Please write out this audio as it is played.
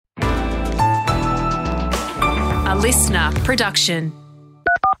A listener production.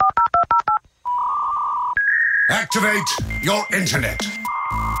 Activate your internet.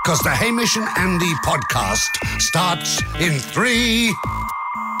 Because the Hamish and Andy podcast starts in 3,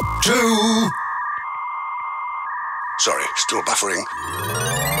 2... Sorry, still buffering.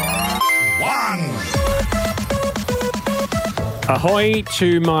 1. Ahoy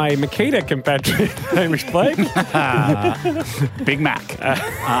to my Makita compatriot, Hamish Blake. Big Mac.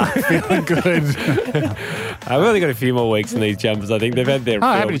 Feeling good. I've only got a few more weeks in these jumpers. I think they've had their...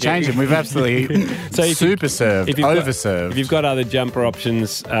 Happy to change them. We've absolutely super served, overserved. If you've got other jumper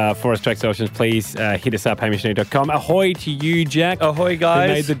options for us, tracks options, please hit us up, hamishney.com. Ahoy to you, Jack. Ahoy, guys.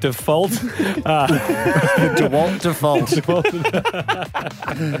 Who made the default. The DeWalt default.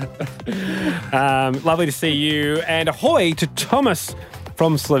 Lovely to see you. And ahoy to Thomas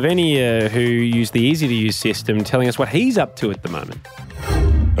from Slovenia, who used the easy-to-use system, telling us what he's up to at the moment.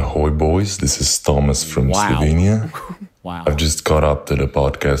 Ahoy, boys. This is Thomas from Slovenia. Wow. I've just caught up to the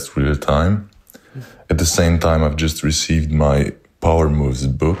podcast real time. At the same time, I've just received my Power Moves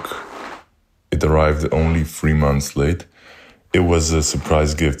book. It arrived only 3 months late. It was a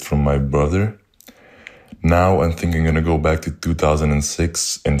surprise gift from my brother. Now I'm thinking I'm going to go back to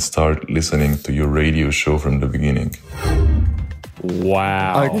 2006 and start listening to your radio show from the beginning.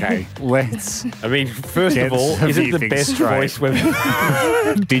 Wow. Okay, let's... I mean, first of all, is it the best voice we've...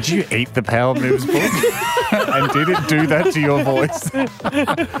 Did you eat the Power Moves book? And did it do that to your voice?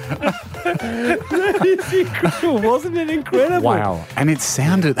 That is incredible. Wasn't it incredible? Wow. And it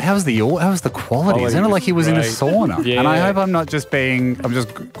sounded... How was the quality? It sounded like he was in a sauna. Yeah. And I hope I'm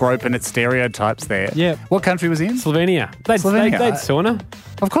just groping at stereotypes there. Yeah. What country was he in? Slovenia. They'd sauna.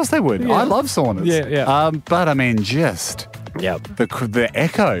 Of course they would. Yeah. I love saunas. Yeah. But I mean, just... Yep. The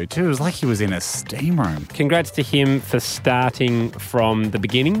echo, too. It was like he was in a steam room. Congrats to him for starting from the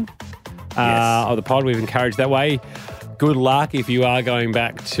beginning of the pod. We've encouraged that way. Good luck if you are going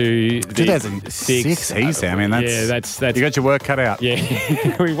back to 2006. Easy. I mean, that's you got your work cut out. Yeah.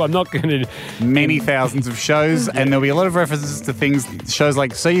 I'm not going to... Many thousands of shows, and there'll be a lot of references to shows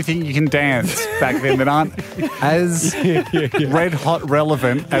like So You Think You Can Dance back then that aren't as red hot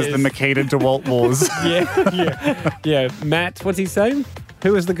relevant as the Makita DeWalt wars. Yeah. Matt, what's he saying?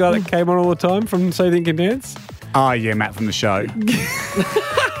 Who was the guy that came on all the time from So You Think You Can Dance? Oh, yeah, Matt from the show.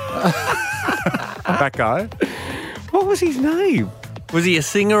 That guy. What was his name? Was he a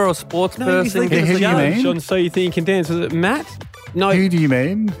singer or sports person? He was Who the do you judge mean? on So You Think You Can Dance. Was it Matt? No. Who do you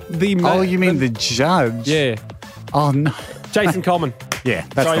mean? You mean the judge? Yeah. Oh, no. Jason Coleman. Yeah,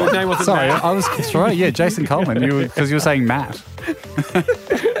 that's Sorry, right. your name wasn't Sorry, Matt. That's right. Yeah, Jason Coleman. Because you were saying Matt.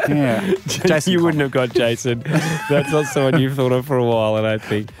 Yeah, Jason. You wouldn't have got Jason. That's not someone you've thought of for a while, I don't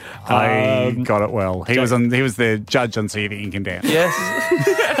think. I got it well. He was the judge on So You Think You Can Dance. Yes.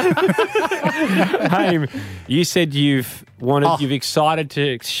 Haim, you said you've excited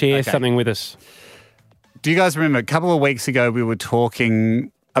to share something with us. Do you guys remember a couple of weeks ago we were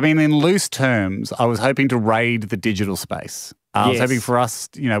talking? I mean, in loose terms, I was hoping to raid the digital space. I was hoping for us.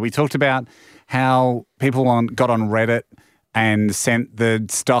 We talked about how people got on Reddit and sent the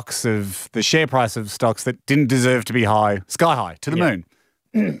share price of stocks that didn't deserve to be sky high, to the moon.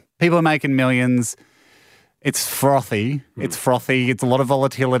 People are making millions. It's frothy. It's frothy. It's a lot of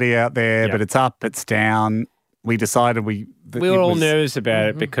volatility out there, but it's up, it's down. We decided we were all nervous about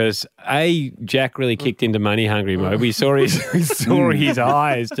it because Jack really kicked into money hungry mode. We saw his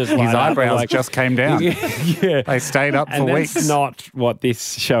eyes just his eyebrows just came down. Yeah, they stayed up for weeks. That's not what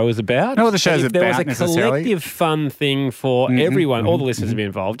this show is about. Not what the show's about. There was a necessarily. collective fun thing for everyone, all the listeners to be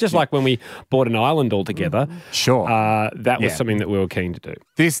involved. Just like when we bought an island all together. Sure, that was something that we were keen to do.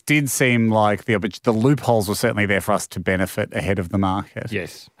 This did seem like the loopholes were certainly there for us to benefit ahead of the market.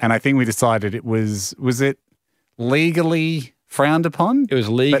 Yes, and I think we decided it was it legally frowned upon? It was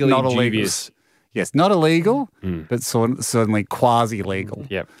legally not dubious. Yes, not illegal, but certainly quasi-legal.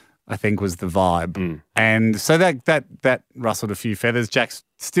 Yep. I think was the vibe. And so that rustled a few feathers. Jack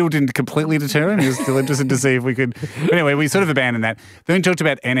still didn't completely deter him. He was still interested to see if we could... Anyway, we sort of abandoned that. Then we talked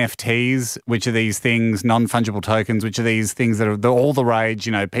about NFTs, which are these things, non-fungible tokens, which are these things that are all the rage.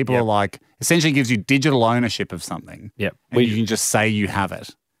 People are like... Essentially gives you digital ownership of something. Yep. And you can just say you have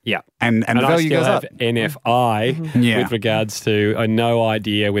it. Yeah. And the value goes up. NFI with regards to no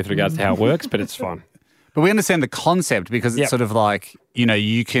idea with regards to how it works, but it's fun. But we understand the concept because it's sort of like,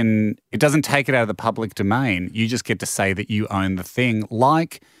 you can, it doesn't take it out of the public domain. You just get to say that you own the thing.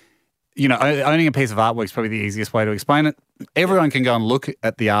 Like, owning a piece of artwork is probably the easiest way to explain it. Everyone can go and look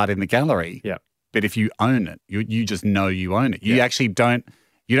at the art in the gallery. Yeah. But if you own it, you just know you own it. You actually don't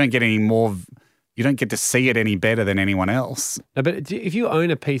get any more... You don't get to see it any better than anyone else. No, but if you own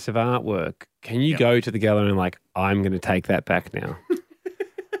a piece of artwork, can you go to the gallery and like, I'm going to take that back now?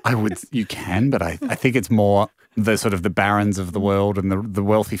 You can, but I think it's more the sort of the barons of the world and the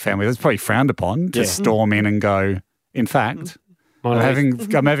wealthy family. That's probably frowned upon to storm in and go, in fact,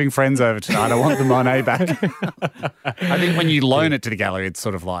 I'm having friends over tonight. I want the Monet back. I think when you loan it to the gallery, it's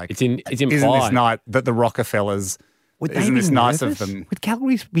sort of like, it's implied. Isn't this nice that the Rockefellers, isn't this nice of them? Would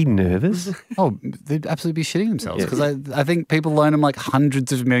galleries be nervous? Oh, they'd absolutely be shitting themselves because I think people loan them like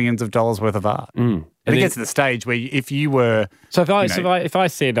hundreds of millions of dollars worth of art. And it gets to the stage where if you were... So if I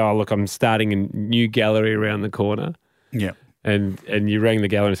said, oh, look, I'm starting a new gallery around the corner. Yeah. And you rang the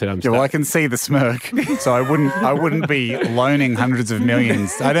gallery and said, I'm well, I can see the smirk, so I wouldn't be loaning hundreds of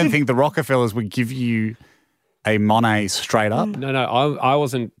millions. I don't think the Rockefellers would give you a Monet straight up. No, I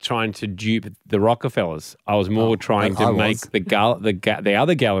wasn't trying to dupe the Rockefellers. I was more trying to make the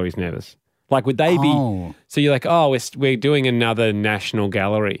other galleries nervous. Like, would they be? So you're like, oh, we're doing another national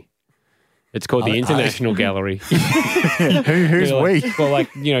gallery. It's called the International Gallery. Who's we? Well, like,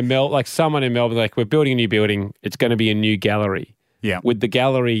 like someone in Melbourne, like, we're building a new building. It's going to be a new gallery. Yeah. Would the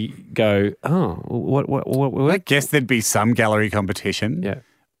gallery go, oh, what? I guess there'd be some gallery competition. Yeah.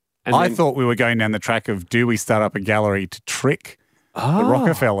 I thought we were going down the track of, do we start up a gallery to trick the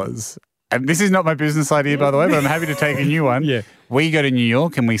Rockefellers? And this is not my business idea, by the way, but I'm happy to take a new one. Yeah. We go to New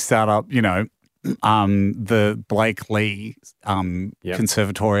York and we start up, the Blake Lee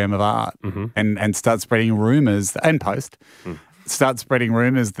Conservatorium of Art and start spreading rumours start spreading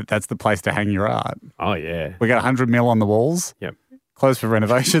rumours that that's the place to hang your art. Oh, yeah. We got 100 mil on the walls. Yep. Closed for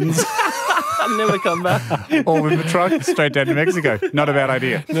renovations. I'll never come back. All in the truck, straight down to Mexico. Not a bad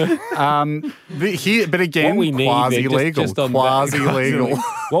idea. But again, quasi-legal. Quasi-legal.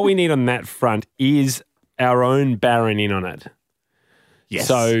 What we need on that front is our own baron in on it. Yes.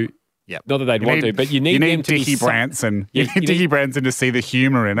 So... Yep. Not that they'd want to, but you need them to Dickie Branson. You need Dickie Branson to see the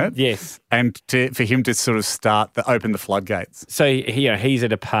humour in it. Yes. And for him to sort of open the floodgates. So he's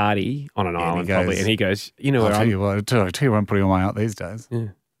at a party on an island probably, and he goes, I'll tell you what I'm putting on my art these days.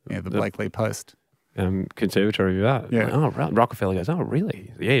 Yeah, the Blake Lee Post. Conservatory of Art. Yeah. Oh, Rockefeller goes, oh,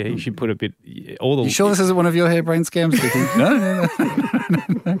 really? Yeah, you should put a bit... You sure this isn't one of your harebrained scams, Dickie? No.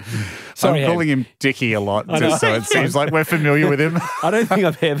 Sorry, I'm calling him Dickie a lot, just so it seems like we're familiar with him. I don't think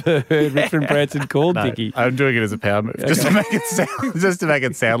I've ever heard Richard Branson called Dickie. I'm doing it as a power move, just to make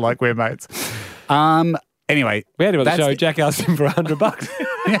it sound like we're mates. Anyway, we had him on the show. Jack asked him for $100.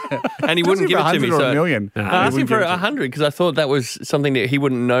 Yeah. And he wouldn't give it to me. So $1 million. I asked him for 100 because I thought that was something that he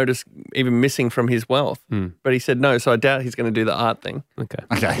wouldn't notice even missing from his wealth. But he said no, so I doubt he's going to do the art thing. Okay.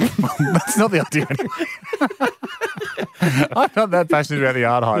 Well, that's not the idea anyway. I'm not that passionate about the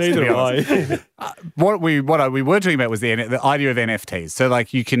art heist, to be honest. What we were talking about was the idea of NFTs. So,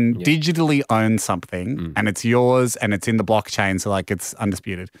 like, you can digitally own something and it's yours and it's in the blockchain, so, like, it's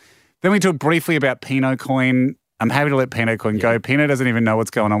undisputed. Then we talked briefly about Pinot Coin. I'm happy to let Pinot Coin go. Pinot doesn't even know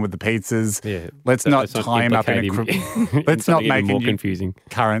what's going on with the pizzas. Yeah. Let's not tie him up in a... Let's not make it more confusing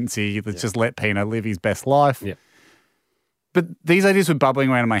currency. Let's just let Pinot live his best life. Yeah. But these ideas were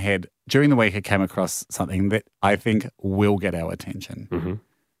bubbling around in my head. During the week, I came across something that I think will get our attention. Mm-hmm.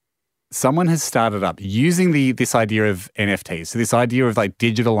 Someone has started up using this idea of NFTs, so this idea of like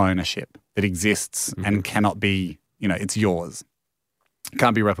digital ownership that exists and cannot be, it's yours.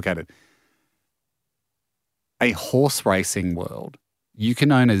 Can't be replicated. A horse racing world. You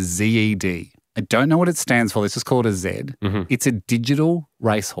can own a ZED. I don't know what it stands for. Let's just call it a Z. Mm-hmm. It's a digital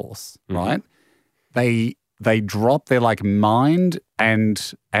racehorse, right? They drop, they're like mined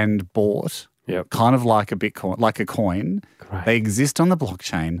and bought, kind of like a Bitcoin, like a coin. Great. They exist on the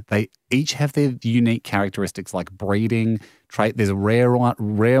blockchain. They each have their unique characteristics like breeding, trait. There's rare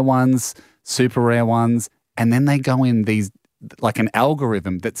ones, super rare ones, and then they go in these like an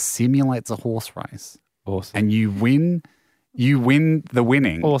algorithm that simulates a horse race. Awesome. And you win the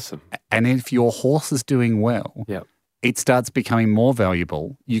winning. Awesome. And if your horse is doing well, it starts becoming more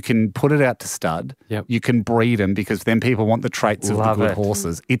valuable. You can put it out to stud. Yep. You can breed them because then people want the traits of the good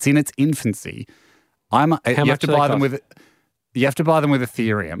horses. It's in its infancy. You have to buy them with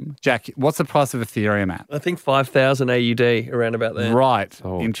Ethereum. Jack, what's the price of Ethereum at? I think 5,000 AUD around about there. Right.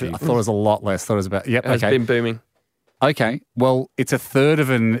 Oh, I thought it was a lot less. Thought it was about It's been booming. Okay. Well, it's a third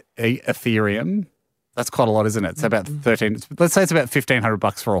of an Ethereum. That's quite a lot, isn't it? It's about 13. Let's say it's about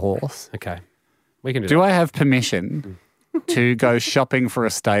 $1,500 for a horse. Okay. We can do that. that. I have permission to go shopping for a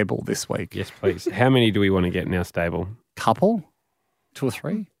stable this week? Yes, please. How many do we want to get in our stable? Couple? 2 or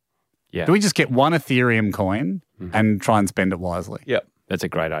 3? Yeah. Do we just get one Ethereum coin and try and spend it wisely? Yep. That's a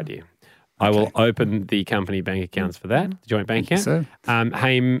great idea. I will open the company bank accounts for that, the joint bank account. So,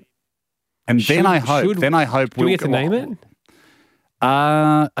 Haim, And then I hope do we get to name it?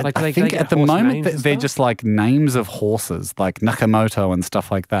 I they think get at the horse moment names and they're stuff? just like names of horses, like Nakamoto and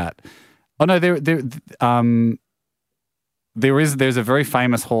stuff like that. Oh no, there's a very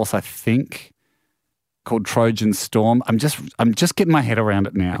famous horse, I think, called Trojan Storm. I'm just getting my head around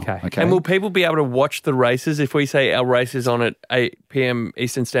it now. Okay. And will people be able to watch the races if we say our race is on at 8 p.m.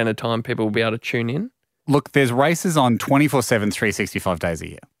 Eastern Standard Time? People will be able to tune in. Look, there's races on 24/7, 365 days a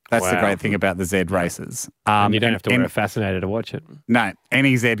year. That's the great thing about the Z races. And you don't have to wear a fascinator to watch it. No,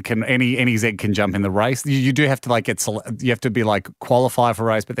 any Z can jump in the race. You do have to like you have to be like qualify for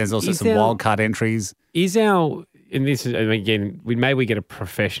a race, but there's also some wild card entries. And this is again, maybe we get a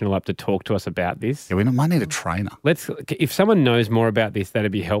professional up to talk to us about this. Yeah, we might need a trainer. If someone knows more about this,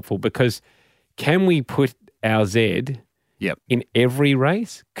 that'd be helpful because can we put our Z in every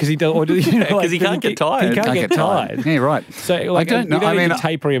race? Because he does, because he can't get tired. He can't get tired. Yeah, right. So I don't know. I mean,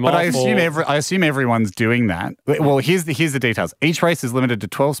 taper him but off. I assume everyone's doing that. Well, here's the details. Each race is limited to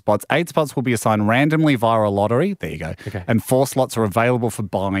 12 spots. 8 spots will be assigned randomly via a lottery. There you go. Okay. And 4 slots are available for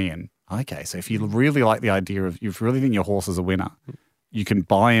buy-in. Okay, so if you really like the idea of, you really think your horse is a winner, you can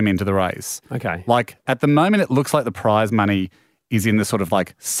buy him into the race. Okay. Like at the moment, it looks like the prize money is in the sort of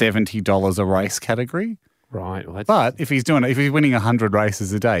like $70 a race category. Right. Well, but if he's winning 100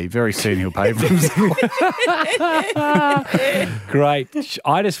 races a day, very soon he'll pay for himself. Great.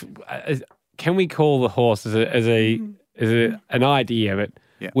 Can we call the horse as an idea? But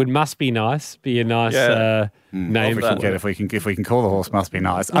would Must Be Nice be a nice name? If we can call the horse Must Be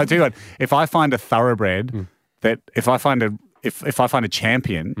Nice. I tell you what, if I find a thoroughbred if I find a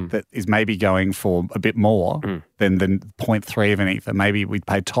champion that is maybe going for a bit more than 0.3 of an ether, maybe we'd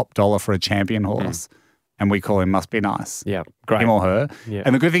pay top dollar for a champion horse. And we call him Must Be Nice. Yeah, great. Him or her. Yeah.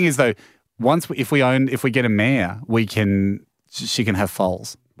 And the good thing is though, if we get a mare, she can have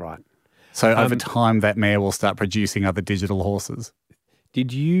foals. Right. So over time, that mare will start producing other digital horses.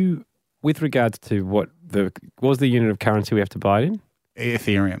 Did you, with regards to what was the unit of currency we have to buy it in?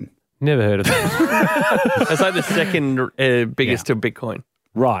 Ethereum. Never heard of that. It's like the second biggest to Bitcoin.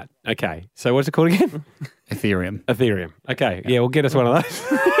 Right. Okay. So what's it called again? Ethereum. Okay. Yeah, we'll get us one of those.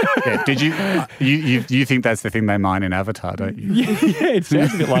 Yeah. Did you think that's the thing they mine in Avatar, don't you? Yeah, it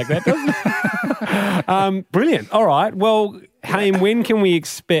sounds a bit like that, doesn't it? Brilliant. All right. Well, Haim, when can we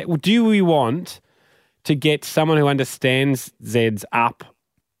expect? Do we want to get someone who understands Zeds up?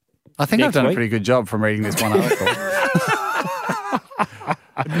 I think I've done a pretty good job from reading this one article.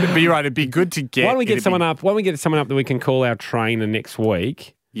 But you're right. It'd be good to get. Why don't we get someone up that we can call our trainer next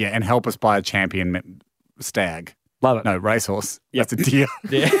week? Yeah, and help us buy a champion stag. Love it. No, racehorse. Yep. That's a deer.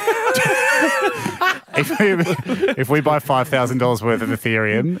 Yeah. If we buy $5,000 worth of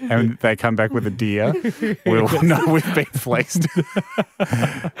Ethereum and they come back with a deer, we'll know we've been fleeced.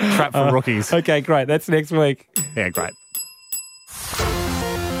 Trap for rookies. Okay, great. That's next week. Yeah, great.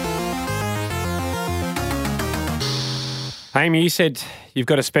 Amy, you said you've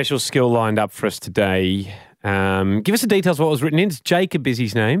got a special skill lined up for us today. Give us the details of what was written in. Jacob is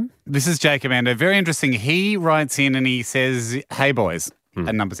his name. This is Jacob Ando. Very interesting. He writes in and he says, "Hey boys,"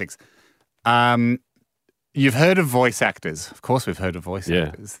 at number 6. You've heard of voice actors. Of course we've heard of voice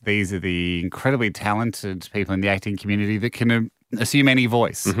actors. These are the incredibly talented people in the acting community that can assume any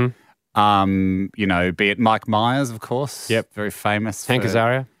voice. Mm-hmm. Be it Mike Myers, of course. Yep. Very famous. Hank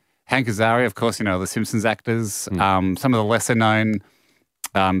Azaria. Hank Azaria, of course, the Simpsons actors. Some of the lesser known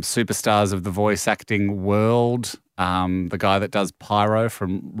superstars of the voice acting world. The guy that does Pyro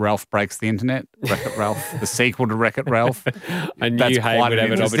from Ralph Breaks the Internet, Wreck-It Ralph, the sequel to Wreck-It Ralph. I knew Hayden would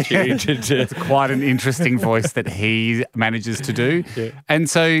have an opportunity to. It's quite an interesting voice that he manages to do. Yeah. And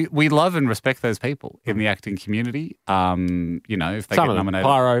so we love and respect those people in the acting community. If they get nominated.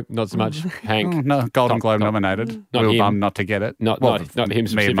 Pyro, not so much. Hank. No, Golden Globe nominated. We were bummed not to get it. Not him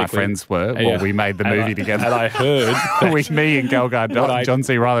specifically. Me and my friends were. Well, we made the movie together. And I heard. Me and Gal Gadot, John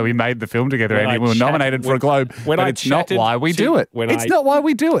C. Reilly, we made the film together and we were nominated for a Globe. It's not why we do it. It's not why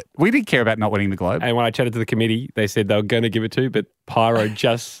we do it. We didn't care about not winning the Globe. And when I chatted to the committee, they said they were going to give it to, but Pyro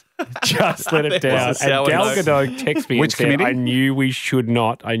just let it down. And Gal Gadot texted me and said, committee? I knew we shouldn't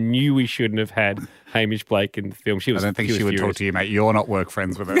have had Hamish Blake in the film. I don't think she would talk to you, mate. You're not work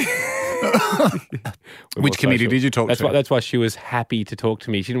friends with her. Which committee did you talk to? That's why she was happy to talk to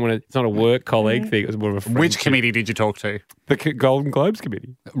me. She didn't want to. It's not a work colleague thing. It was more of a friendship. Which committee did you talk to? The Golden Globes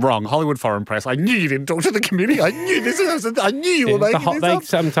committee. Wrong. Hollywood Foreign Press. I knew you didn't talk to the committee. I knew this. I knew you were making this They up.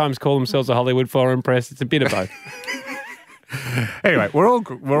 sometimes call themselves a Hollywood Foreign Press. It's a bit of both. Anyway, we're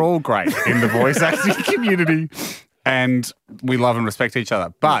all great in the voice acting community, and we love and respect each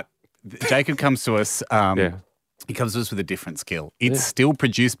other. But Jacob comes to us. he comes to us with a different skill. It's still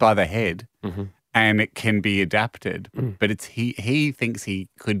produced by the head and it can be adapted, but he thinks he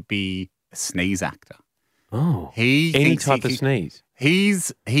could be a sneeze actor. Oh, any type of sneeze.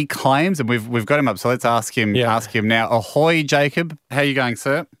 He claims, and we've got him up, so let's ask him now. Ahoy, Jacob. How you going,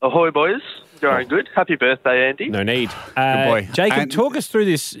 sir? Ahoy, boys. Going good. Happy birthday, Andy. No need. Good boy. Jacob, talk us through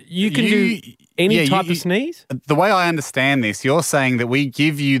this. You can do any type of sneeze? The way I understand this, you're saying that we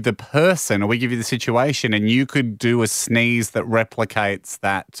give you the person or we give you the situation and you could do a sneeze that replicates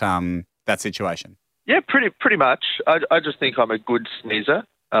that situation. Yeah, pretty much. I just think I'm a good sneezer.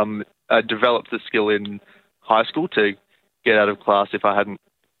 I developed the skill in high school to get out of class if I hadn't,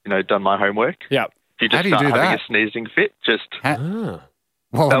 done my homework. Yeah. If you just start having a sneezing fit,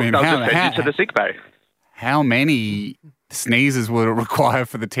 well, they'll just send you to the sick bay. How many sneezes would it require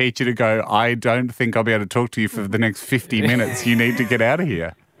for the teacher to go, I don't think I'll be able to talk to you for the next 50 minutes. You need to get out of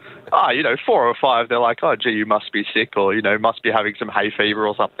here. 4 or 5. They're like, oh, gee, you must be sick or, must be having some hay fever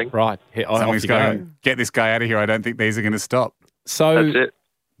or something. Right. Someone's going, get this guy out of here. I don't think these are going to stop. So, that's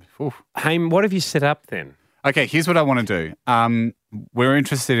it. Haim, what have you set up then? Okay, here's what I want to do. We're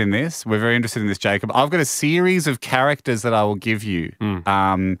interested in this. We're very interested in this, Jacob. I've got a series of characters that I will give you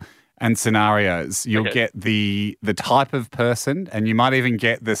and scenarios. You'll get the type of person, and you might even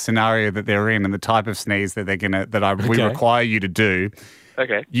get the scenario that they're in and the type of sneeze that we require you to do.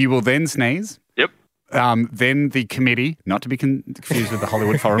 Okay. You will then sneeze. Yep. Then the committee, not to be confused with the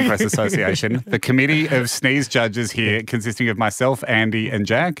Hollywood Foreign Press Association, the committee of sneeze judges here, consisting of myself, Andy, and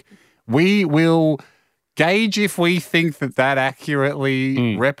Jack, we will gauge if we think that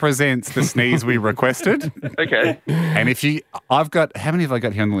accurately represents the sneeze we requested. Okay. And how many have I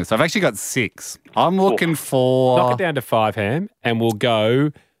got here on the list? I've actually got 6. I'm looking for... Knock it down to 5, Ham, and we'll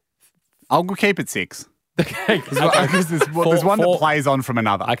go... I'll keep it 6. Okay. Because there's one that plays on from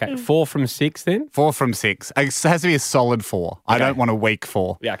another. Okay, 4 from 6 then? 4 from 6. It has to be a solid 4. I don't want a weak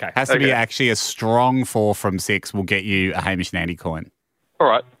 4. Yeah, okay. It has to be actually a strong 4 from 6 will get you a Hamish and Andy coin. All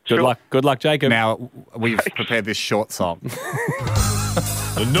right. Good luck, Jacob. Now, we've prepared this short song.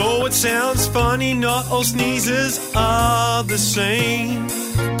 I know it sounds funny, not all sneezes are the same.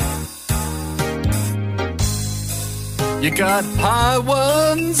 You got high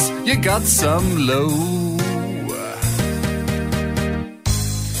ones, you got some low.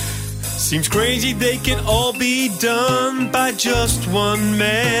 Seems crazy they can all be done by just one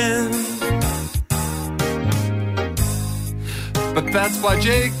man. But that's why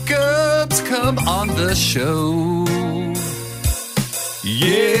Jacob's come on the show.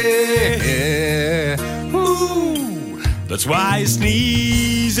 Yeah. Ooh. That's why he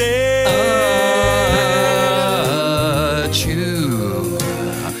sneezes.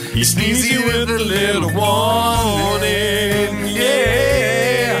 He sneezes with a little warning.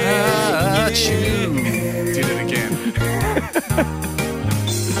 Yeah. Did it again.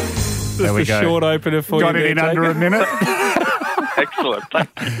 There we go. Short opener for you. Got it in under a minute. Excellent.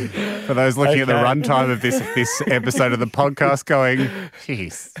 For those looking at the runtime of this episode of the podcast going,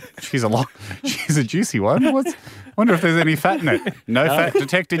 geez, she's a juicy one. Wonder if there's any fat in it. No fat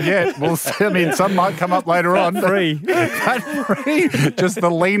detected yet. Well, some might come up later on. Free. Fat-free. Just the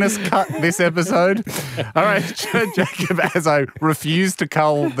leanest cut this episode. All right, Jacob, as I refuse to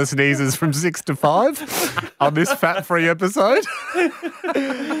cull the sneezes from 6 to 5 on this fat-free episode.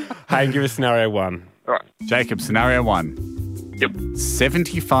 Hey, give us scenario 1. All right. Jacob, scenario 1. Yep.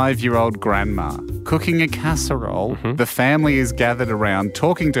 75-year-old grandma cooking a casserole. The family is gathered around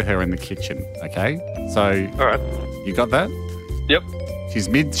talking to her in the kitchen. Okay? So, all right. You got that? Yep.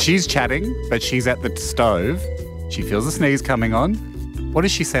 She's chatting, but she's at the stove. She feels a sneeze coming on. What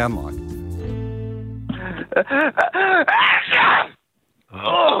does she sound like?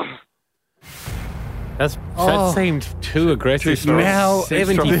 That seemed too aggressive. Now,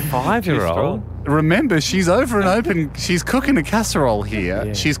 75-year-old. Remember, she's over and open. She's cooking a casserole here.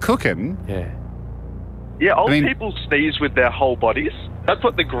 Yeah. She's cooking. Yeah. Yeah, old people sneeze with their whole bodies. That's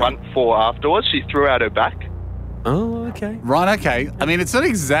what the grunt for afterwards. She threw out her back. Oh, okay. Right, okay. I mean, it's not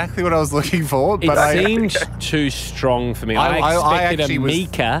exactly what I was looking for, but it seemed too strong for me. I expected a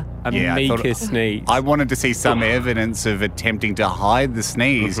meeker sneeze. I wanted to see some evidence of attempting to hide the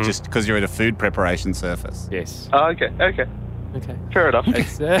sneeze just because you're at a food preparation surface. Yes. Oh, okay. Fair enough.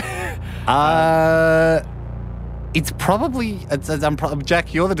 It's probably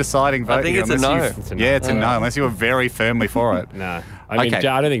Jack. You're the deciding vote. I think it's a no. Yeah, it's a no, unless you were very firmly for it. No, I mean, I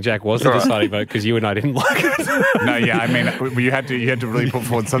don't think Jack was the deciding vote because you and I didn't like it. No, yeah, I mean, you had to really put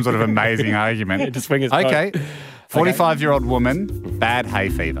forward some sort of amazing argument to swing his okay, 45-year-old woman, bad hay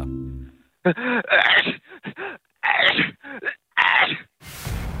fever.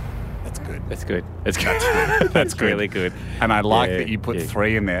 That's good. That's good. That's good. That's good. really good. And I like that you put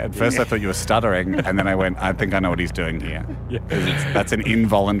 3 in there. At first I thought you were stuttering, and then I went, I think I know what he's doing here. Yeah. That's an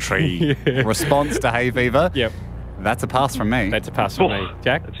involuntary response to hay fever. Yep. That's a pass from me. That's a pass from me.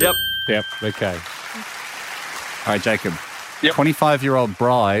 Jack? Yep. Yep. Okay. All right, Jacob. Yep. 25-year-old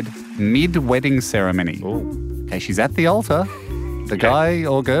bride, mid-wedding ceremony. Ooh. Okay, she's at the altar. The guy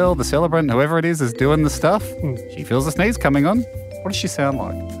or girl, the celebrant, whoever it is doing the stuff. She feels a sneeze coming on. What does she sound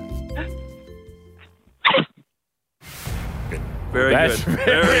like? Very good.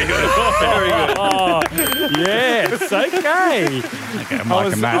 Very good. Very good. Oh, yes. Okay. I'm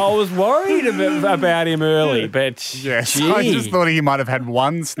liking that. I was worried about him early, but Yes, gee. I just thought he might have had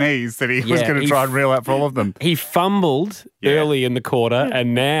one sneeze that he was Yeah, going to try and reel out for all of them. He fumbled early in the quarter,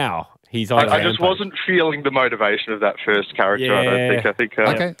 and now he's on. I just wasn't feeling the motivation of that first character. I don't think. I think.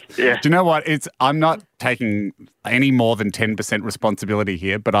 Okay. Yeah. Do you know what? I'm not taking any more than 10% responsibility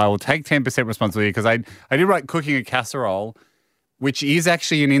here, but I will take 10% responsibility because I did write cooking a casserole, which is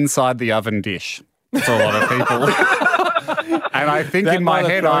actually an inside the oven dish for a lot of people. And I think That in my might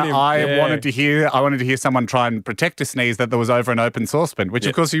have head, thrown him. I wanted to hear someone try and protect a sneeze that there was over an open saucepan, which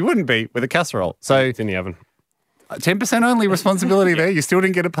of course you wouldn't be with a casserole. So It's in the oven. 10% only responsibility there. You still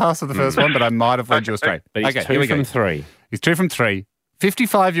didn't get a pass for the first one, but I might have led you astray. But he's Okay, 2 here we go. from 3. He's 2 from 3.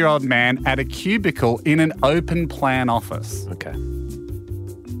 55-year-old man at a cubicle in an open plan office. Okay.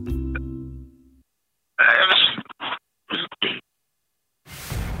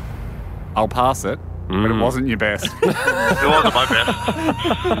 I'll pass it, but it wasn't your best. It wasn't my best.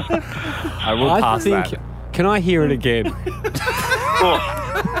 I will pass that. Can I hear it again?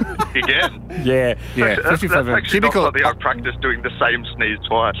 Again. Yeah. Yeah, That's 55 actually cubicle. not something I've practiced doing the same sneeze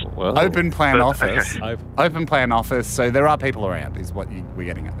twice. Well, Open plan But- office. okay. Open plan office. So there are people around, is what we're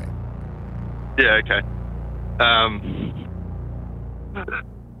getting at there. Yeah. Okay.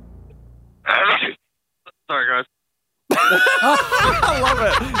 Sorry, guys.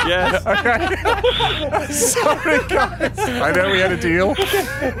 Yes. Sorry, guys. I know we had a deal.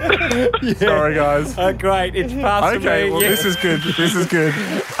 Sorry, guys. Great. It's passed Okay, me. well, Yeah. this is good. This is good.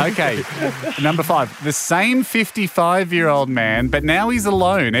 Okay, number 5. The same 55-year-old man, but now he's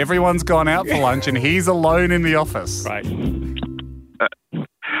alone. Everyone's gone out for lunch, and he's alone in the office. Right.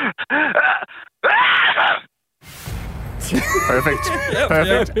 Perfect.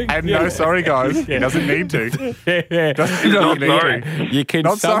 Perfect. And no, sorry, guys. He doesn't need to. Yeah. Doesn't need sorry. to. You can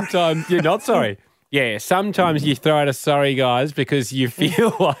Not sorry. sometimes. You're not sorry. Yeah, sometimes you throw out a sorry, guys, because you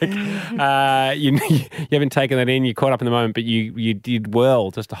feel like you haven't taken that in. You're caught up in the moment, but you did well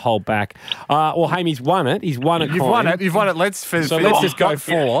just to hold back. Well, Hamey's won it. He's won a coin. You've won it. You've won it. Let's just go got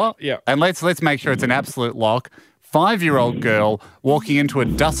 4. Yeah. And let's make sure it's an absolute lock. 5-year-old girl walking into a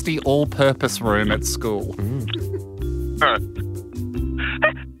dusty all-purpose room at school. All right.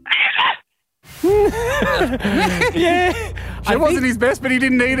 Yeah. It wasn't his best, but he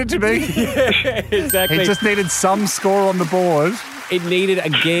didn't need it to be. Exactly. He just needed some score on the board. It needed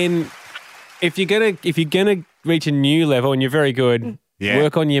again. If you're gonna reach a new level and you're very good,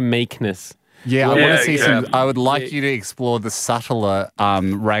 work on your meekness. Yeah, I want to see yeah. some. I would like you to explore the subtler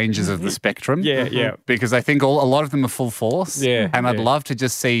ranges of the spectrum. Yeah. Because I think a lot of them are full force. Yeah, and I'd yeah. love to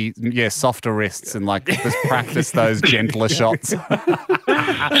just see softer wrists and just practice those gentler shots.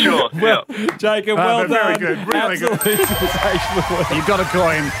 Sure. Yeah. Jacob, well very done. good, really good. Absolutely sensational. You've got a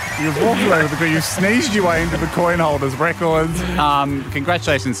coin. You've walked away with the coin. You've sneezed your way into the coin holders records.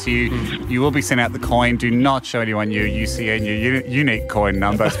 Congratulations to you. You will be sent out the coin. Do not show anyone your UCN, your unique coin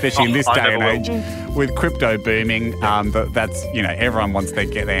number, especially in this I day never and will. age with crypto booming. That's everyone wants to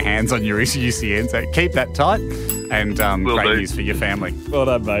get their hands on your UCN. So keep that tight, and Will great do. news for your family. Well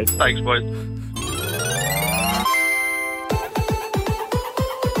done, mate. Thanks, boys.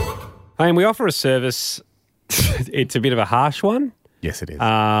 I mean, we offer a service. It's a bit of a harsh one. Yes, it is.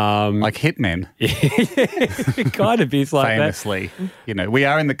 Like hitmen, it kind of is like famously. We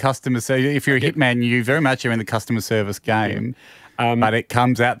are in the customer service. If you're a hitman, you very much are in the customer service game. But it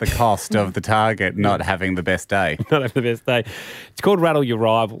comes at the cost of the target not having the best day. that. Not having the best day. It's called Rattle Your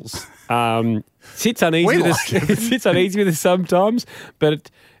Rivals. Sits uneasy We with like us. It sits uneasy with us sometimes, but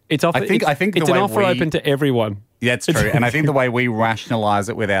it's often. I think it's the an way offer we- open to everyone. That's true. And I think the way we rationalise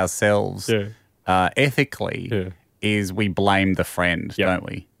it with ourselves ethically is we blame the friend, don't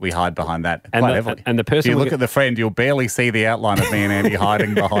we? We hide behind that And quite the- heavily. and the person If you we look get- at the friend, you'll barely see the outline of me and Andy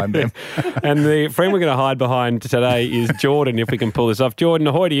hiding behind them. And the friend we're going to hide behind today is Jordan, if we can pull this off. Jordan,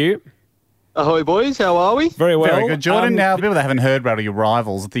 ahoy to you. Ahoy, boys. How are we? Very well. Very good. Jordan, now, people that haven't heard Rattle Your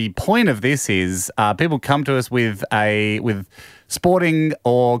Rivals, the point of this is people come to us with sporting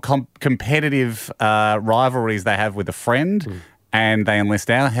or competitive rivalries they have with a friend. and they enlist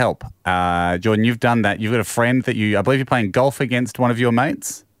our help. Jordan, you've done that. You've got a friend that I believe you're playing golf against one of your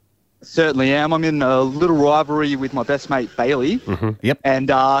mates? Certainly am. I'm in a little rivalry with my best mate, Bailey. Mm-hmm. Yep.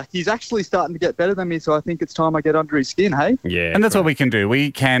 And he's actually starting to get better than me, so I think it's time I get under his skin, hey? Yeah. And that's what we can do.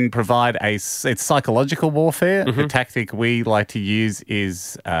 We can provide it's psychological warfare. The tactic we like to use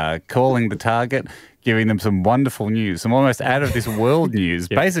is calling the target, giving them some wonderful news, some almost out of this world news,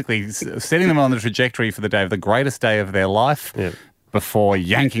 basically setting them on the trajectory for the day of the greatest day of their life. Yep. Before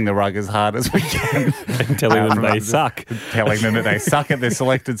yanking the rug as hard as we can. And telling them they suck. Telling them that they suck at their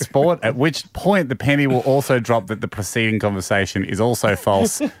selected sport, at which point the penny will also drop that the preceding conversation is also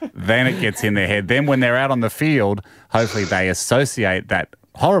false. Then it gets in their head. Then when they're out on the field, hopefully they associate that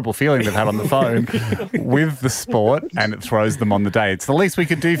horrible feeling they've had on the phone with the sport, and it throws them on the day. It's the least we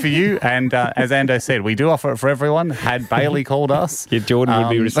could do for you. And as Ando said, we do offer it for everyone. Had Bailey called us, Jordan would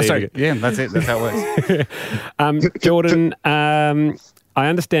be receiving it. Yeah, that's it. That's how it works. Jordan, I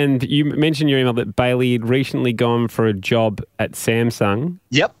understand you mentioned in your email that Bailey had recently gone for a job at Samsung.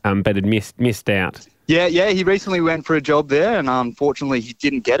 Yep. But had missed out. Yeah, he recently went for a job there, and unfortunately he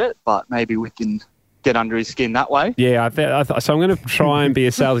didn't get it, but maybe we can get under his skin that way. Yeah, so I'm going to try and be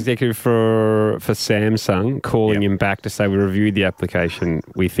a sales executive for Samsung, calling him back to say we reviewed the application.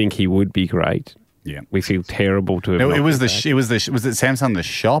 We think he would be great. Yeah, we feel terrible to have. No, was it Samsung the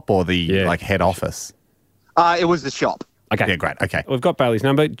shop or the head office? It was the shop. Okay. Yeah, great. Okay. We've got Bailey's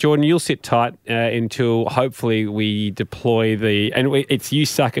number. Jordan, you'll sit tight until hopefully we deploy it's you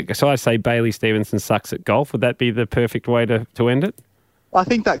suck at. So I say Bailey Stevenson sucks at golf. Would that be the perfect way to end it? I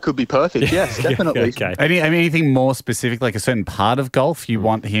think that could be perfect. Yes, definitely. Okay. Anything more specific, like a certain part of golf, you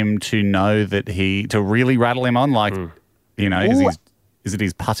want him to know that to really rattle him on, like, is it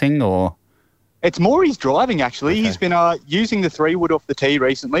his putting or? It's more his driving, actually. Okay. He's been using the 3-wood off the tee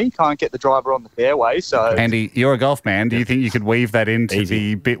recently. Can't get the driver on the fairway. So, Andy, you're a golf man. Do you think you could weave that into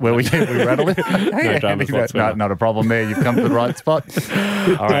the bit where we rattle it? No, not a problem there. You've come to the right spot.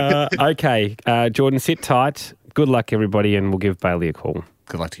 All right. Okay. Jordan, sit tight. Good luck, everybody, and we'll give Bailey a call.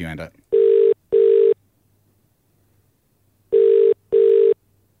 Good luck to you, Ando.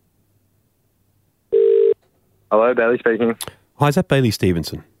 Hello, Bailey speaking. Hi, is that Bailey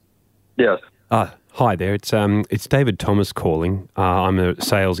Stevenson? Yes. Hi there. It's David Thomas calling. I'm a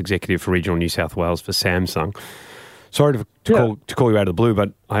sales executive for Regional New South Wales for Samsung. Sorry to call you out of the blue,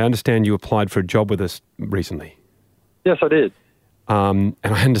 but I understand you applied for a job with us recently. Yes, I did. And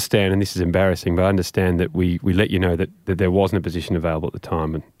I understand, and this is embarrassing, but I understand that we let you know that there wasn't a position available at the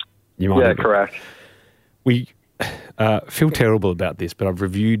time. And you might correct. We feel terrible about this, but I've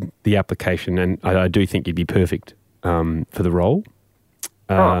reviewed the application, and I do think you'd be perfect for the role.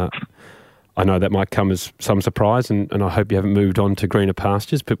 I know that might come as some surprise, and I hope you haven't moved on to greener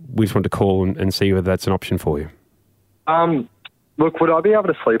pastures, but we just want to call and see whether that's an option for you. Look, would I be able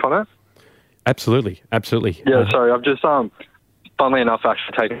to sleep on it? Absolutely. Yeah, sorry, I've just... funnily enough,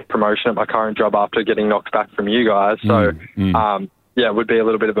 actually taking a promotion at my current job after getting knocked back from you guys. So, it would be a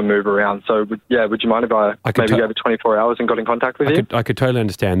little bit of a move around. So, would you mind if I maybe gave it 24 hours and got in contact with you? I could totally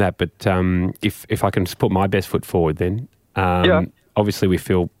understand that, but if I can just put my best foot forward then, obviously we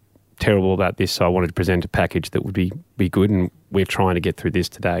feel terrible about this, so I wanted to present a package that would be good, and we're trying to get through this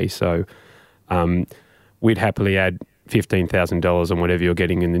today. So we'd happily add $15,000 on whatever you're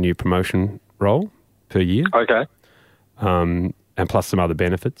getting in the new promotion role per year. Okay. And plus some other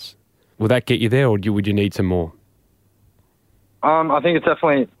benefits. Will that get you there, or would you need some more? I think it's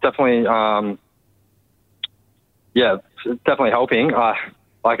definitely, definitely helping.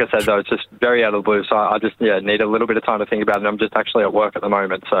 Like I said, though, it's just very out of the blue, so I just need a little bit of time to think about it. I'm just actually at work at the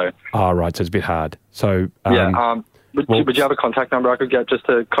moment, so. Oh, right, so it's a bit hard. So would you have a contact number I could get just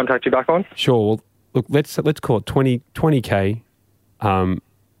to contact you back on? Sure. Well, look, let's call it 20K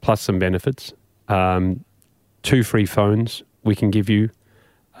plus some benefits. 2 free phones we can give you.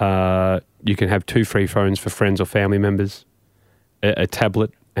 You can have 2 free phones for friends or family members, a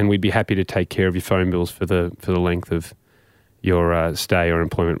tablet, and we'd be happy to take care of your phone bills for the length of your stay or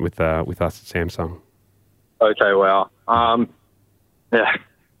employment with us at Samsung. Okay, well,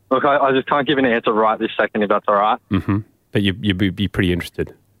 look, I just can't give an answer right this second, if that's all right. Mm-hmm. But you'd be pretty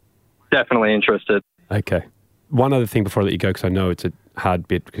interested. Definitely interested. Okay. One other thing before I let you go, because I know it's a hard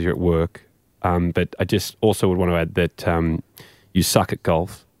bit because you're at work. But I just also would want to add that you suck at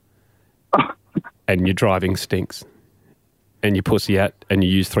golf and your driving stinks and you pussy out and you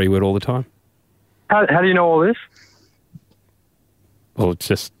use 3-word all the time. How do you know all this? Well, it's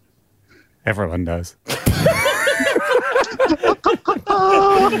just... Everyone knows.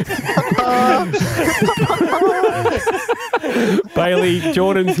 Bailey,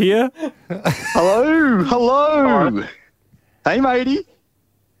 Jordan's here. Hello. Hey, matey.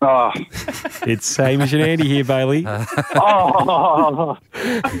 Oh, It's Hamish and Andy here, Bailey. how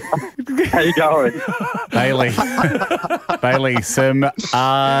you going? Bailey,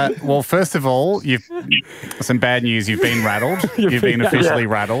 well, first of all, some bad news. You've been rattled. You've been officially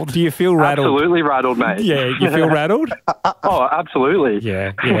rattled. Do you feel rattled? Absolutely rattled, mate. Yeah, you feel rattled? Oh, absolutely.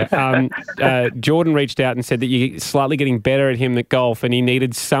 Yeah. Jordan reached out and said that you're slightly getting better at him at golf and he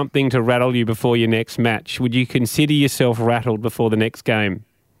needed something to rattle you before your next match. Would you consider yourself rattled before the next game?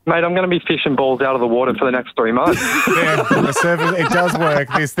 Mate, I'm going to be fishing balls out of the water for the next 3 months. Yeah, the service, it does work.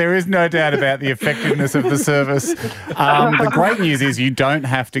 There is no doubt about the effectiveness of the service. The great news is you don't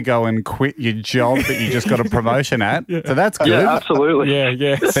have to go and quit your job that you just got a promotion at. So that's good. Yeah, absolutely.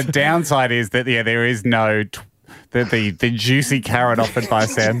 Yeah. The downside is that, there is no... The juicy carrot offered by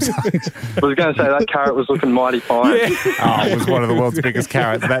Samsung. I was going to say that carrot was looking mighty fine. Yeah. Oh, it was one of the world's biggest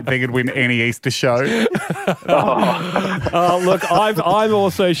carrots. That thing would win any Easter show. Look, I'm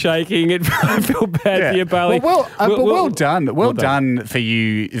also shaking. I feel bad for you, Bailey. Well done. Well done for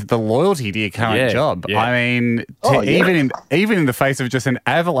you, the loyalty to your current job. Yeah. I mean, even in the face of just an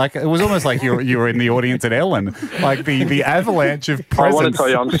avalanche, it was almost like you were in the audience at Ellen. Like the avalanche of presents. I want to tell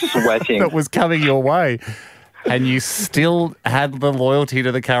you, I'm sweating. That was coming your way. And you still had the loyalty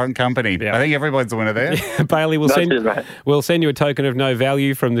to the current company. Yeah. I think everyone's a winner there. Bailey, we'll send you a token of no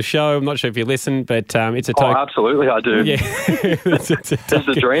value from the show. I'm not sure if you listen, but it's a token. Oh, absolutely, I do. Yeah. It's a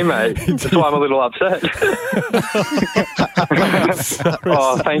dream, mate. That's why I'm a little upset.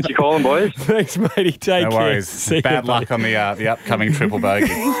 Thank you, Colin, boys. Thanks, matey. Take care. No worries. Bad luck on the upcoming triple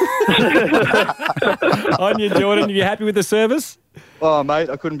bogey. On you, Jordan. Are you happy with the service? Oh, mate,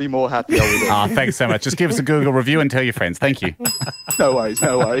 I couldn't be more happier with it. Thanks so much. Just give us a Google review and tell your friends. Thank you. No worries.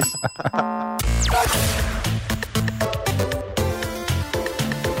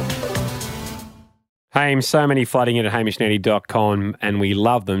 Hames, so many flooding in at hamishnetty.com and we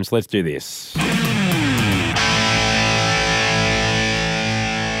love them, so let's do this.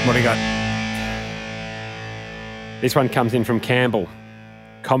 What do you got? This one comes in from Campbell.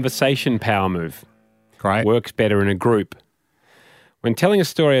 Conversation power move. Great. Works better in a group. When telling a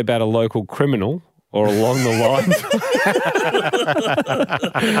story about a local criminal or along the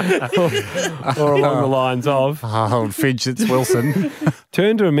lines of old Fidgets Wilson,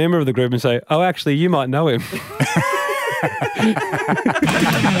 turn to a member of the group and say, "Oh, actually, you might know him." Will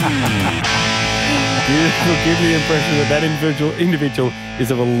give the impression that individual is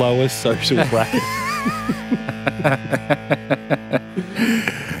of a lower social bracket.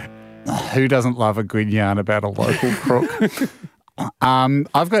 Who doesn't love a good yarn about a local crook?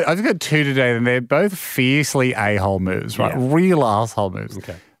 I've got two today, and they're both fiercely a-hole moves, right? Yeah. Real asshole moves.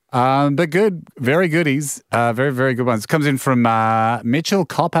 Okay. But good, very goodies, very, very good ones. Comes in from Mitchell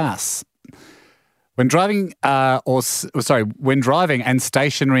Coppass. When driving, when driving and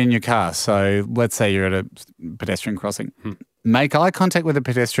stationary in your car. So let's say you're at a pedestrian crossing. Make eye contact with a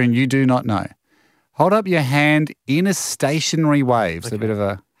pedestrian you do not know. Hold up your hand in a stationary wave. So a bit of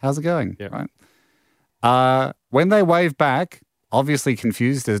a, how's it going? Yep. Right. When they wave back, obviously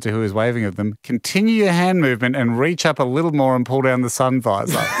confused as to who is waving at them, continue your hand movement and reach up a little more and pull down the sun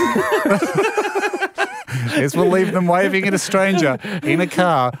visor. This will leave them waving at a stranger in a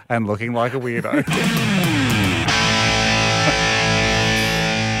car and looking like a weirdo.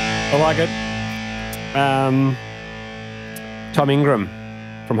 I like it. Tom Ingram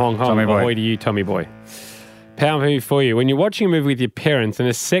from Hong Kong. Ahoy to you, Tommy boy. Power move for you. When you're watching a movie with your parents and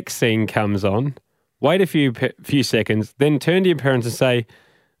a sex scene comes on, wait a few seconds, then turn to your parents and say,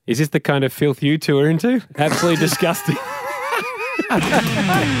 "Is this the kind of filth you two are into? Absolutely disgusting."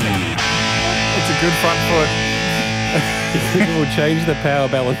 It's a good front foot. It will change the power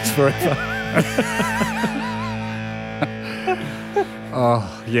balance forever.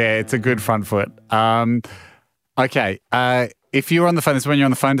 Oh, yeah, it's a good front foot. Okay. If you're on the phone, this is when you're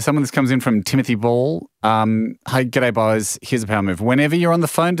on the phone to someone. This comes in from Timothy Ball. Hey, g'day, boys. Here's a power move. Whenever you're on the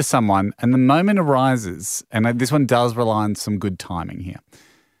phone to someone and the moment arises, and this one does rely on some good timing here,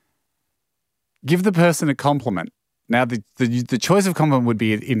 give the person a compliment. Now, the choice of compliment would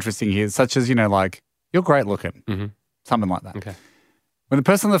be interesting here, such as, like, you're great looking, something like that. Okay. When the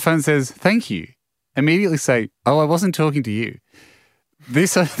person on the phone says, thank you, immediately say, oh, I wasn't talking to you.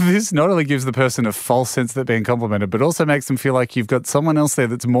 This not only gives the person a false sense that they're being complimented, but also makes them feel like you've got someone else there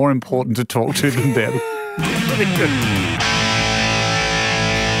that's more important to talk to than them. Really good.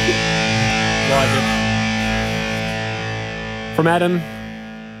 Like it. From Adam.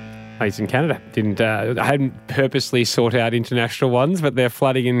 He's in Canada. I hadn't purposely sought out international ones, but they're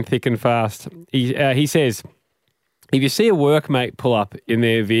flooding in thick and fast. He says, if you see a workmate pull up in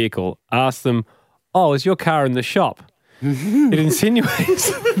their vehicle, ask them, oh, is your car in the shop? It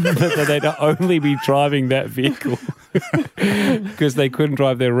insinuates that they'd only be driving that vehicle because they couldn't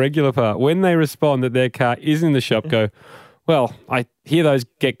drive their regular part. When they respond that their car is in the shop, go, well, I hear those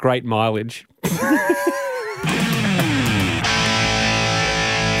get great mileage. Real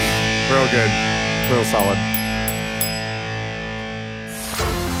good. Real solid.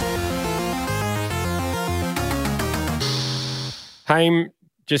 Haim,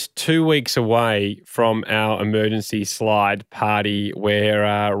 just 2 weeks away from our emergency slide party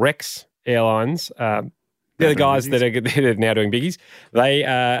where Rex Airlines, they're the guys that are now doing biggies, they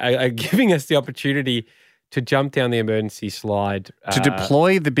are giving us the opportunity to jump down the emergency slide. To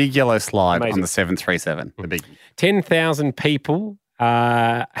deploy the big yellow slide amazing. on the 737, the biggie. 10,000 people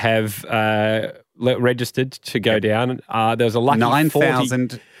have registered to go down. There was a lucky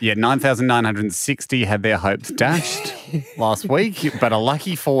 9,960 had their hopes dashed last week, but a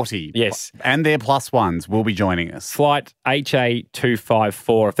lucky 40. Yes. And their plus ones will be joining us. Flight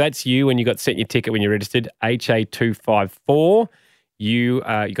HA254. If that's you and you got sent your ticket when you registered, HA254, you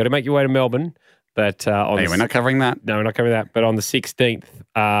got to make your way to Melbourne. But we're not covering that. No, we're not covering that. But on the 16th,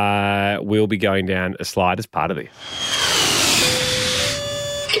 we'll be going down a slide as part of this.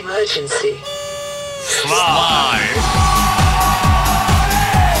 Emergency. Slide.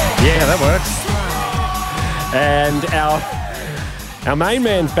 Yeah, that works. And our main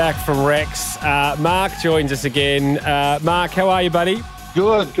man's back from Rex. Mark joins us again. Mark, how are you, buddy?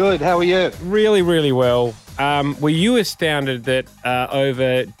 Good. How are you? Really, really well. Were you astounded that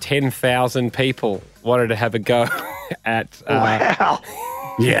over 10,000 people wanted to have a go at... wow.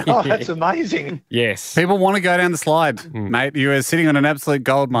 Yeah. Oh, that's amazing. Yes. People want to go down the slide, mate. You are sitting on an absolute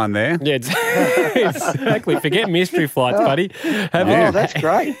gold mine there. Yeah, exactly. Forget mystery flights, buddy. That's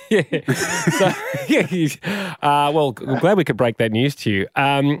great. Yeah. So, well, I'm glad we could break that news to you.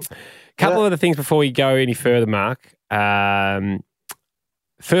 Couple of the things before we go any further, Mark.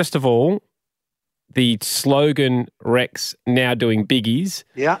 First of all, the slogan Rex now doing biggies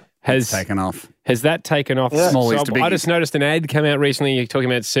has taken off. Has that taken off? Yeah. So I just noticed an ad come out recently talking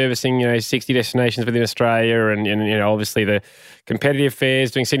about servicing, 60 destinations within Australia and obviously the competitive fares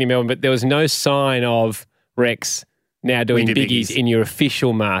doing Sydney, Melbourne, but there was no sign of Rex now doing biggies in your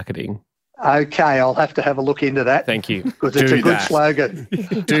official marketing. Okay, I'll have to have a look into that. Thank you. Because it's a good slogan.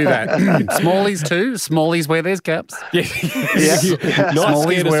 Do that. Smallies too. Smallies where there's gaps. Yeah. Not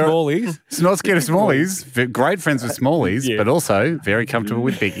scared of smallies. It's not scared of smallies. Great friends with smallies, but also very comfortable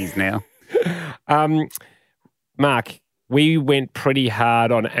with biggies now. Mark, we went pretty hard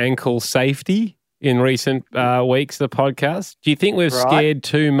on ankle safety in recent weeks of the podcast. Do you think we've scared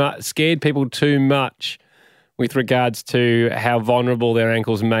people too much with regards to how vulnerable their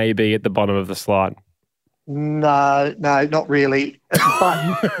ankles may be at the bottom of the slide? No, not really. But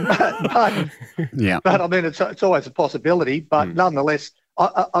I mean, it's always a possibility. But nonetheless,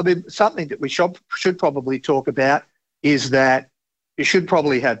 I mean, something that we should probably talk about is that you should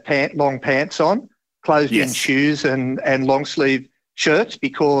probably have long pants on, closed-in shoes and long sleeve shirts,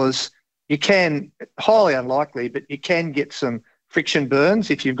 because you can, highly unlikely, but you can get some friction burns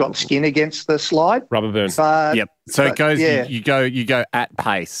if you've got skin against the slide. Rubber burns. So it goes. Yeah. You go at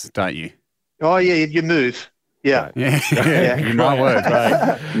pace, don't you? Oh yeah, you move. Yeah. My word.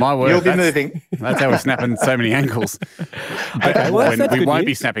 Right. My word. You'll be moving. That's how we're snapping so many ankles. But we won't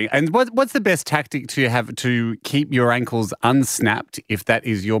be snapping. And what's the best tactic to have to keep your ankles unsnapped if that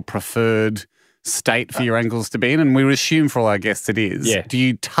is your preferred state for your ankles to be in? And we would assume for all our guests it is. Yeah. Do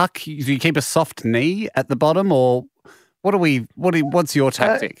you keep a soft knee at the bottom, or what's your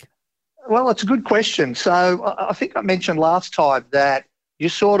tactic? Well, it's a good question. So I think I mentioned last time that you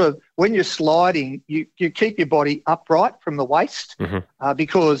sort of, when you're sliding, you keep your body upright from the waist,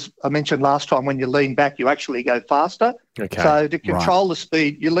 because I mentioned last time when you lean back, you actually go faster. Okay. So to control the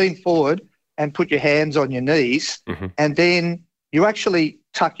speed, you lean forward and put your hands on your knees, and then you actually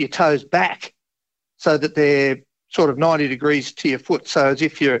tuck your toes back so that they're sort of 90 degrees to your foot. So as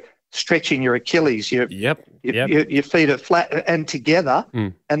if you're stretching your Achilles, your feet are flat and together.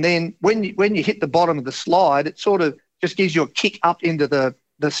 And then when you hit the bottom of the slide, it sort of just gives you a kick up into the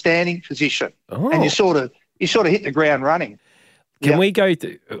standing position, and you sort of hit the ground running. Can we go?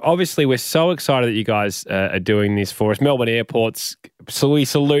 Obviously, we're so excited that you guys are doing this for us. Melbourne Airports, so we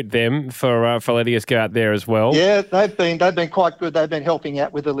salute them for letting us go out there as well. Yeah, they've been quite good. They've been helping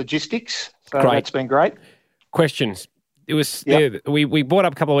out with the logistics, so that's been great. Questions. It was we brought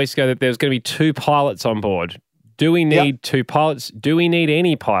up a couple of weeks ago that there was going to be 2 pilots on board. Do we need 2 pilots? Do we need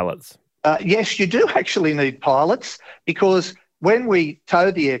any pilots? Yes, you do actually need pilots, because when we tow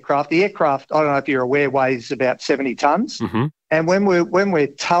the aircraft, I don't know if you're aware, weighs about 70 tonnes. And when we're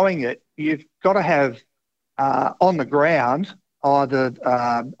towing it, you've got to have on the ground, either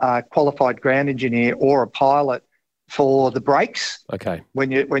a qualified ground engineer or a pilot for the brakes. Okay.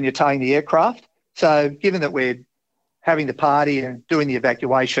 When you're towing the aircraft. So given that we're having the party and doing the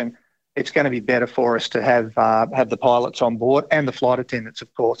evacuation, it's going to be better for us to have the pilots on board and the flight attendants,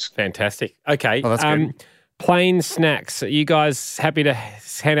 of course. Fantastic. Okay. Oh, that's good. Plane snacks. Are you guys happy to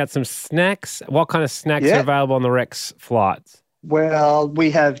hand out some snacks? What kind of snacks are available on the Rex flights? Well, we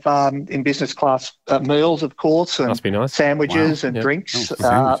have in business class meals, of course, and must be nice. Sandwiches and drinks.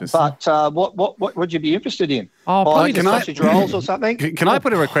 But what would you be interested in? Sausage rolls or something? Can I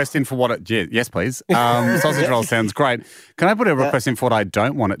put a request in for what it? Yes, please. Sausage roll sounds great. Can I put a request in for what I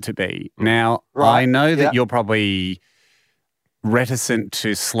don't want it to be? Now, I know that you're probably reticent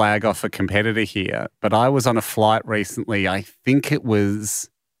to slag off a competitor here, but I was on a flight recently. I think it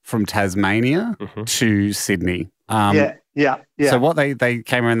was from Tasmania to Sydney. Yeah. So what they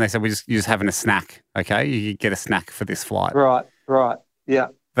came around, they said, you're just having a snack, okay? You get a snack for this flight. Right, yeah.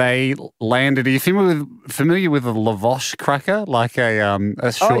 They landed. Are you familiar with a lavash cracker, like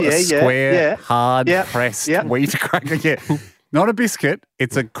a square, hard pressed wheat cracker? Yeah, not a biscuit.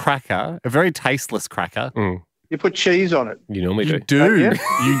 It's a cracker, a very tasteless cracker. You put cheese on it. You normally do. You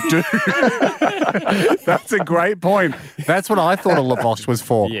do. That's a great point. That's what I thought a lavash was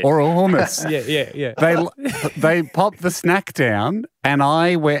for, or a hummus. Yeah. They popped the snack down, and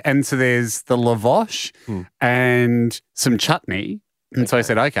so there's the lavash and some chutney. And so I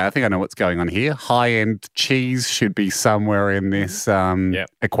said, okay, I think I know what's going on here. High-end cheese should be somewhere in this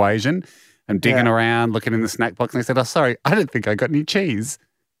equation. I'm digging around, looking in the snack box, and I said, oh, sorry, I don't think I got any cheese.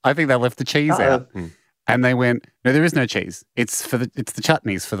 I think they left the cheese out. And they went, no, there is no cheese. It's the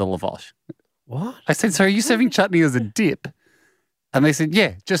chutneys for the lavash. What? I said, so are you serving chutney as a dip? And they said,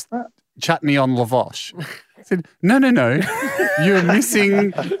 yeah, just chutney on lavash. I said, no. You're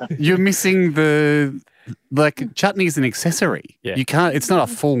missing chutney's an accessory. Yeah. You can't, it's not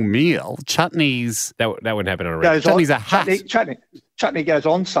a full meal. Chutney's. That wouldn't happen on a regular. Chutney's a hat. Chutney goes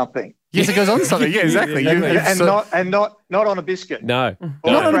on something. Yes, it goes on something. Yeah, exactly. Not on a biscuit. No.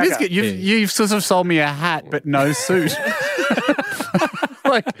 Not on a biscuit. You've sort of sold me a hat, but no suit.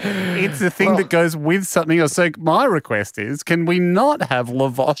 It's the thing that goes with something else. So my request is, can we not have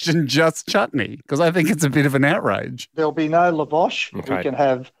lavash and just chutney? Because I think it's a bit of an outrage. There'll be no lavash. Okay. We can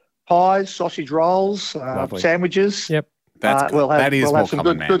have pies, sausage rolls, sandwiches. Yep. We'll have some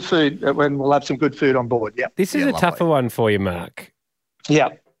good food when we'll have some good food on board. Yeah. This is a tougher one for you, Mark. Yeah.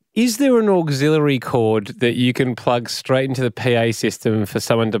 Is there an auxiliary cord that you can plug straight into the PA system for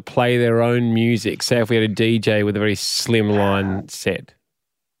someone to play their own music? Say if we had a DJ with a very slimline set.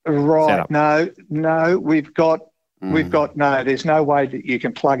 Right. No. We've got no. There's no way that you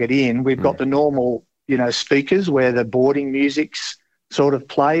can plug it in. We've got the normal, speakers where the boarding music's sort of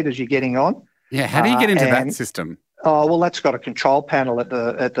played as you're getting on. Yeah. How do you get into that system? Oh well, that's got a control panel at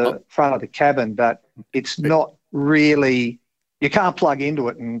the front of the cabin, but it's not really. You can't plug into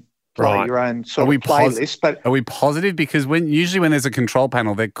it and play your own sort of playlist. But are we positive? Because usually when there's a control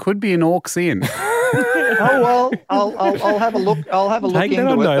panel, there could be an aux in. Oh well, I'll have a look. I'll have a look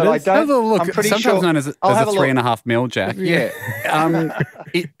into it. But I don't. Have a look. I'm pretty Sometimes sure, known as a 3.5 mil jack. Yeah.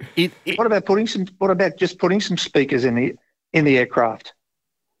 What about just putting some speakers in the aircraft?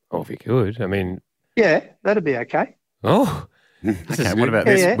 Oh, if you could, I mean. Yeah, that'd be okay. Oh. Okay, what about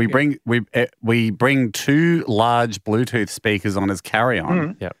this? Yeah. We bring 2 large Bluetooth speakers on as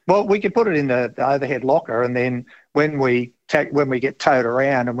carry-on. Yeah. Well, we could put it in the overhead locker, and then when we get towed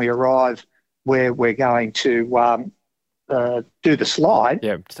around and we arrive where we're going to do the slide,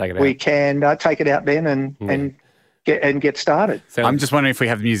 just take it out. We can take it out then and get started. So I'm just wondering if we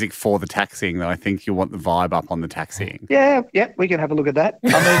have music for the taxiing, though. I think you want the vibe up on the taxiing. Yeah, we can have a look at that. I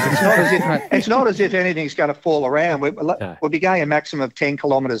mean, it's not as if anything's going to fall around. We'll be going a maximum of 10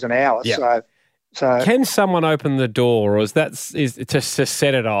 kilometres an hour. Yeah. So can someone open the door, or is to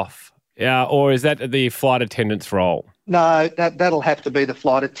set it off? Or is that the flight attendant's role? No, that'll have to be the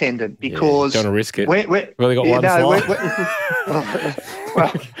flight attendant because don't want to risk it. We've only got one flight.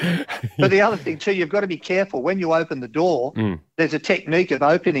 But the other thing too, you've got to be careful when you open the door. There's a technique of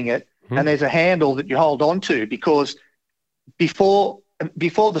opening it, and there's a handle that you hold on to because before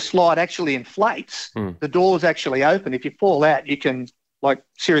the slide actually inflates, the door's actually open. If you fall out, you can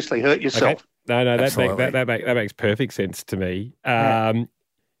seriously hurt yourself. Okay. No, that makes perfect sense to me. Can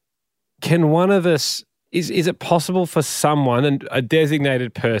one of us? Is it possible for someone, a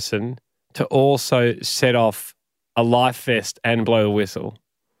designated person, to also set off a life vest and blow a whistle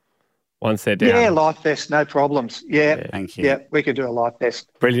once they're down? Yeah, life vest, no problems. Yeah. Thank you. Yeah, we could do a life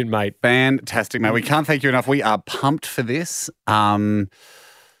vest. Brilliant, mate. Fantastic, mate. We can't thank you enough. We are pumped for this. Yeah,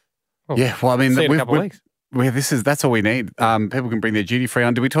 well, I mean, see you in a couple of weeks. That's all we need. People can bring their duty free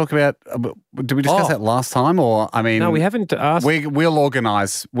on. Did we talk about? Did we discuss that last time? Or no, we haven't asked. We'll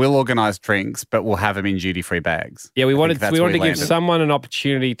organise drinks, but we'll have them in duty free bags. Yeah, we wanted to give someone an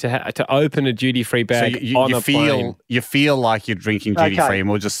opportunity to open a duty free bag on a plane. You feel like you're drinking duty free, and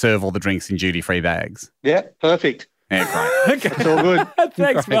we'll just serve all the drinks in duty free bags. Yeah, perfect. Yeah, great. Okay. That's all good.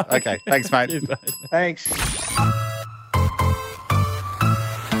 Thanks, mate. Okay, thanks, mate. Cheers, mate. Thanks.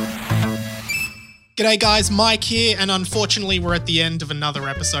 G'day guys, Mike here, and unfortunately we're at the end of another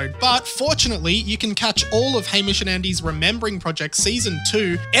episode. But fortunately, you can catch all of Hamish and Andy's Remembering Project Season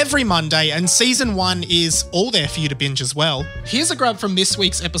 2 every Monday, and Season 1 is all there for you to binge as well. Here's a grab from this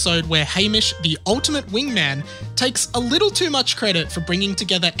week's episode where Hamish, the ultimate wingman, takes a little too much credit for bringing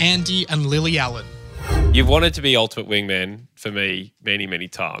together Andy and Lily Allen. You've wanted to be ultimate wingman for me many, many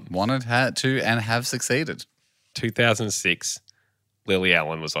times. Wanted to and have succeeded. 2006. Lily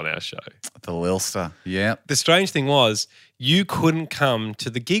Allen was on our show. The Lilster, yeah. The strange thing was you couldn't come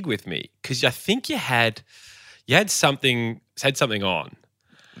to the gig with me because I think you had something on,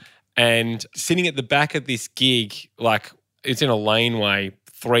 and sitting at the back of this gig, like it's in a laneway,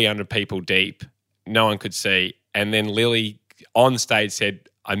 300 people deep, no one could see, and then Lily on stage said,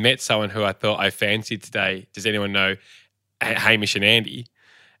 "I met someone who I thought I fancied today. Does anyone know Hamish and Andy?"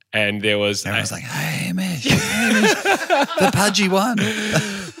 And there was... I was like, Hamish, the pudgy one.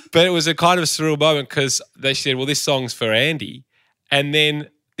 But it was a kind of surreal moment because they said, well, this song's for Andy. And then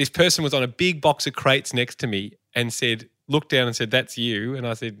this person was on a big box of crates next to me and looked down and said, that's you. And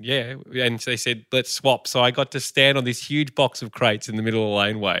I said, yeah. And they said, let's swap. So I got to stand on this huge box of crates in the middle of the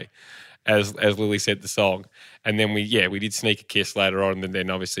laneway as Lily said the song. And then we did sneak a kiss later on, and then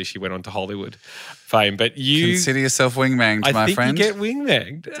obviously she went on to Hollywood fame. But you... Consider yourself wingmanged, my friend. I think you get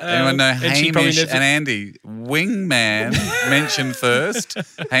wingmanged. Anyone know Hamish and Andy? Wingman mentioned first.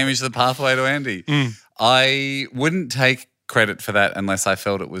 Hamish the pathway to Andy. I wouldn't take credit for that unless I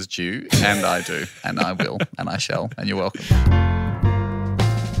felt it was due, and I do, and I will, and I shall, and you're welcome.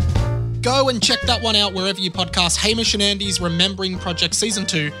 Go and check that one out wherever you podcast Hamish and Andy's Remembering Project Season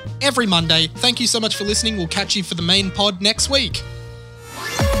 2 every Monday. Thank you so much for listening. We'll catch you for the main pod next week.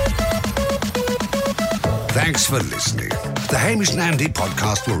 Thanks for listening. The Hamish and Andy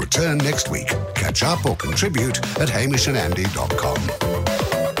podcast will return next week. Catch up or contribute at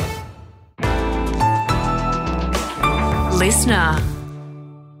hamishandandy.com. Listener.